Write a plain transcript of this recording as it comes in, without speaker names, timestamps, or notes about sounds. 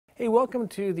Hey, welcome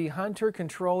to the Hunter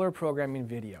Controller Programming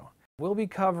video. We'll be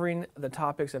covering the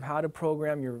topics of how to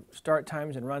program your start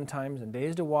times and run times and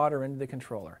days to water into the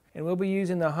controller. And we'll be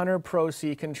using the Hunter Pro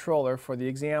C controller for the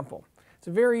example. It's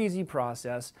a very easy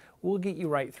process. We'll get you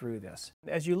right through this.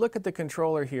 As you look at the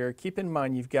controller here, keep in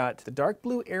mind you've got the dark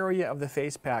blue area of the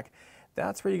face pack.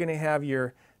 That's where you're going to have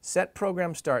your set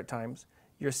program start times,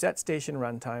 your set station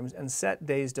run times, and set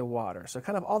days to water. So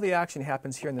kind of all the action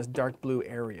happens here in this dark blue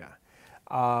area.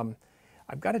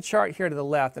 I've got a chart here to the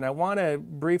left, and I want to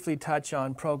briefly touch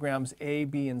on programs A,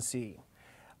 B, and C.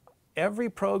 Every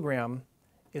program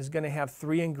is going to have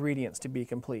three ingredients to be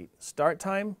complete: start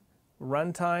time,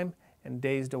 run time, and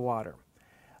days to water.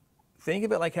 Think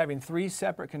of it like having three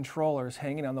separate controllers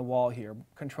hanging on the wall here,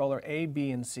 controller A,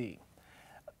 B, and C.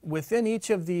 Within each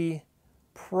of the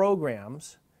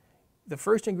programs, the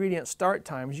first ingredient, start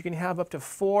times, you can have up to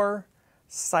 4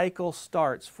 cycle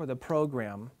starts for the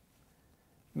program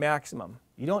maximum.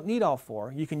 You don't need all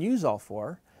 4. You can use all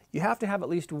 4. You have to have at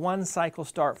least 1 cycle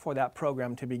start for that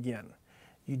program to begin.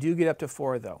 You do get up to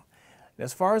 4 though. And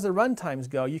as far as the run times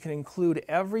go, you can include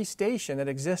every station that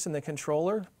exists in the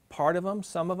controller, part of them,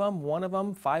 some of them, 1 of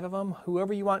them, 5 of them,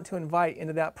 whoever you want to invite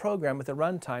into that program with the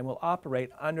runtime will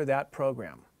operate under that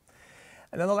program.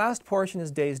 And then the last portion is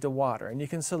days to water, and you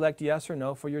can select yes or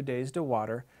no for your days to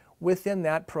water within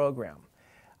that program.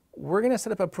 We're going to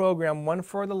set up a program, one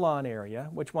for the lawn area,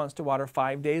 which wants to water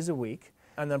 5 days a week.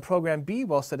 And then program B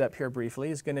we'll set up here briefly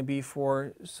is going to be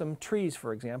for some trees,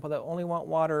 for example, that only want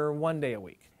water 1 day a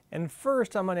week. And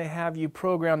first I'm going to have you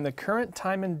program the current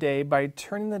time and day by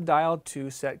turning the dial to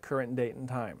set current date and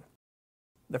time.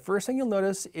 The first thing you'll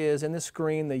notice is in the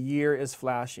screen the year is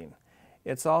flashing.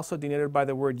 It's also denoted by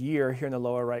the word year here in the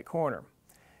lower right corner.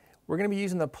 We're going to be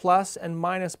using the plus and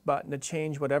minus button to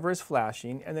change whatever is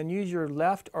flashing, and then use your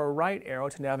left or right arrow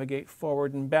to navigate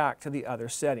forward and back to the other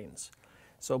settings.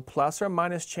 So plus or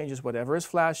minus changes whatever is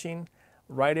flashing,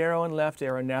 right arrow and left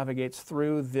arrow navigates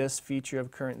through this feature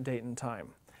of current date and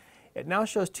time. It now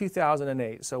shows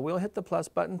 2008, so we'll hit the plus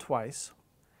button twice,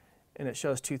 and it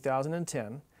shows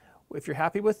 2010. If you're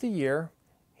happy with the year,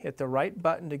 hit the right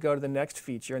button to go to the next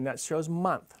feature, and that shows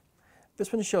month.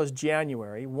 This one shows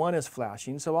January, 1 is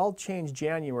flashing, so I'll change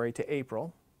January to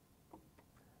April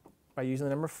by using the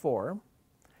number 4.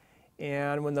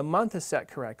 And when the month is set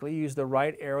correctly, use the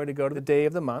right arrow to go to the day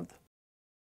of the month.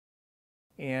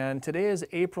 And today is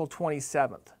April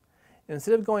 27th.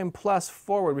 Instead of going plus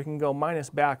forward, we can go minus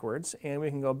backwards, and we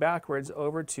can go backwards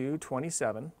over to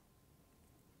 27.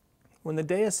 When the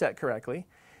day is set correctly,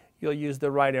 you'll use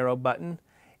the right arrow button.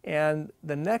 And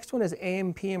the next one is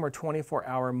AM, PM, or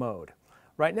 24-hour mode.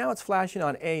 Right now it's flashing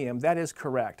on AM. That is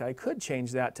correct. I could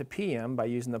change that to PM by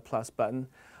using the plus button,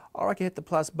 or I could hit the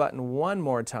plus button one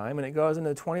more time and it goes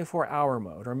into 24-hour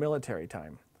mode or military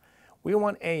time. We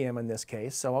want AM in this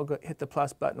case, so I'll hit the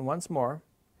plus button once more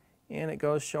and it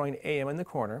goes showing AM in the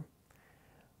corner.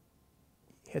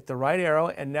 Hit the right arrow,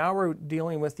 and now we're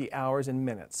dealing with the hours and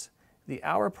minutes. The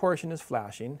hour portion is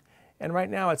flashing, and right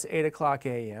now it's 8 o'clock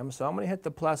AM, so I'm going to hit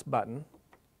the plus button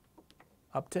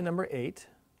up to number 8.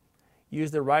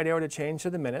 Use the right arrow to change to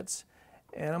the minutes,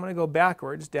 and I'm going to go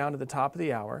backwards down to the top of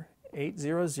the hour,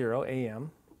 8:00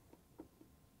 AM.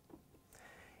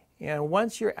 And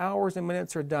once your hours and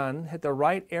minutes are done, hit the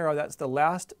right arrow. That's the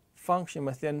last function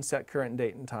within set current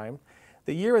date and time.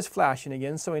 The year is flashing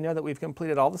again, so we know that we've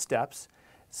completed all the steps.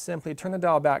 Simply turn the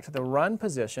dial back to the run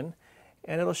position,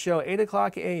 and it'll show 8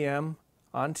 o'clock AM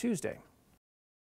on Tuesday.